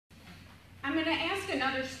I'm going to ask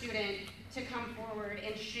another student to come forward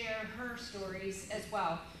and share her stories as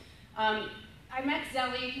well. I met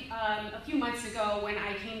Zelie a few months ago when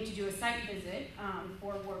I came to do a site visit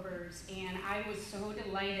for Warbirds, and I was so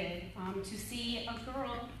delighted to see a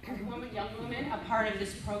girl, young woman, a part of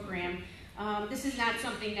this program. This is not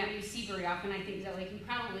something that we see very often. I think Zelie can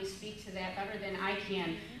probably speak to that better than I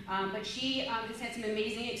can. But she has had some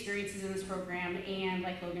amazing experiences in this program, and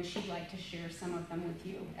like Logan, she'd like to share some of them with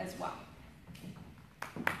you as well.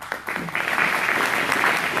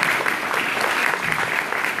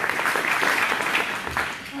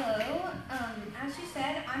 Hello, as she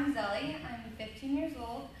said, I'm Zelie. I'm 15 years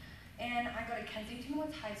old, and I go to Kensington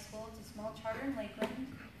Woods High School. It's a small charter in Lakeland.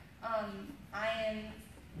 I am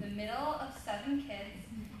the middle of 7 kids,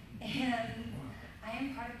 and I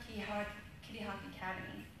am part of Kittyhawk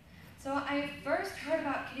Academy. So I first heard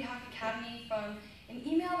about Kittyhawk Academy from an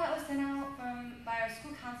email that was sent out by our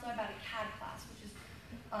school counselor about a CAD class, which is,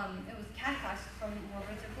 it was a CAD class from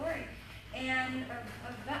Warbirds of Glory. And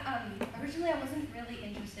originally I wasn't really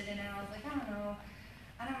interested in it. I was like, I don't know,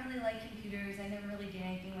 I don't really like computers. I never really did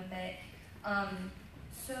anything with it.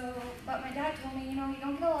 But my dad told me, you know, you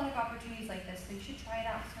don't get a lot of opportunities like this, so you should try it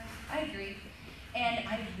out. So I agreed, and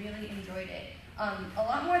I really enjoyed it. A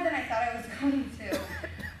lot more than I thought I was going to.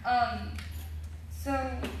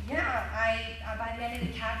 By the end of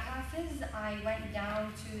the CAD classes, I went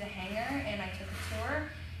down to the hangar and I took a tour.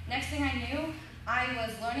 Next thing I knew, I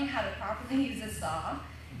was learning how to properly use a saw.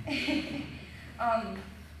 I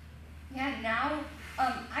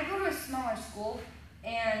go to a smaller school,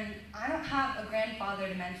 and I don't have a grandfather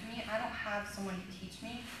to mentor me. I don't have someone to teach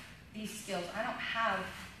me these skills. I don't have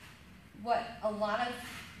what a lot of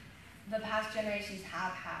the past generations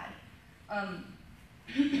have had.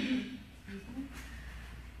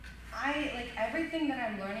 Everything that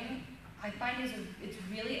I'm learning, I find it's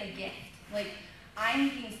really a gift. Like, I'm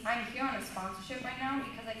here on a sponsorship right now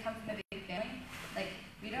because I come from a big family. Like,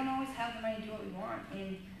 we don't always have the money to do what we want,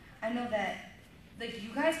 and I know that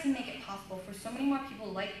you guys can make it possible for so many more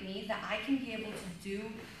people like me, that I can be able to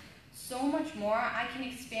do so much more. I can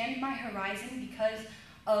expand my horizon because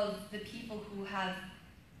of the people who have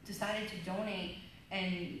decided to donate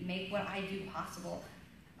and make what I do possible.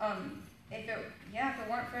 If it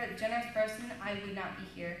weren't for a generous person, I would not be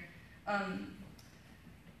here. I'm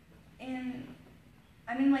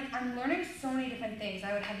learning so many different things.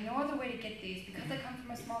 I would have no other way to get these. Because I come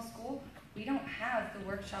from a small school, we don't have the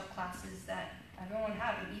workshop classes that everyone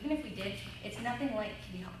has. And even if we did, it's nothing like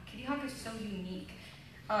Kittyhawk. Kittyhawk is so unique.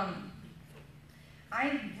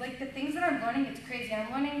 The things that I'm learning, it's crazy.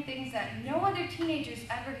 I'm learning things that no other teenagers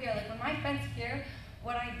ever hear. Like, when my friends hear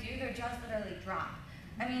what I do, their jaws literally drop.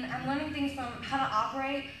 I mean, I'm learning things from how to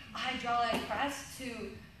operate a hydraulic press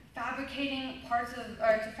to fabricating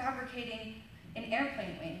fabricating an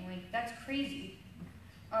airplane wing. Like, that's crazy.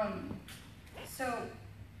 So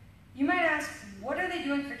you might ask, what are they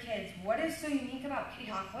doing for kids? What is so unique about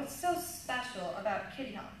Kittyhawk? What's so special about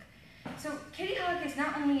Kittyhawk? So Kittyhawk is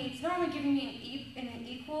not only giving me an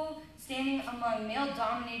equal standing among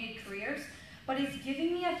male-dominated careers, but it's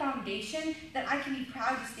giving me a foundation that I can be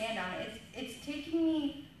proud to stand on. It's taking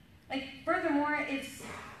me, furthermore, it's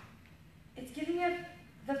giving me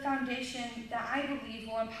the foundation that I believe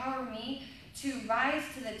will empower me to rise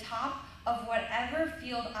to the top of whatever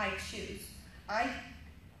field I choose.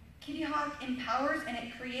 Kittyhawk empowers, and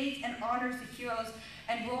it creates and honors the heroes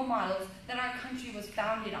and role models that our country was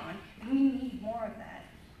founded on, and we need more of that.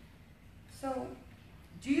 So,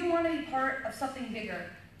 do you want to be part of something bigger?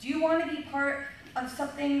 Do you want to be part of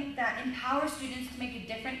something that empowers students to make a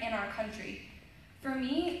difference in our country? For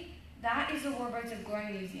me, that is the Warbirds of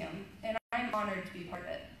Glory Museum, and I'm honored to be part of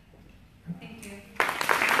it. Thank you.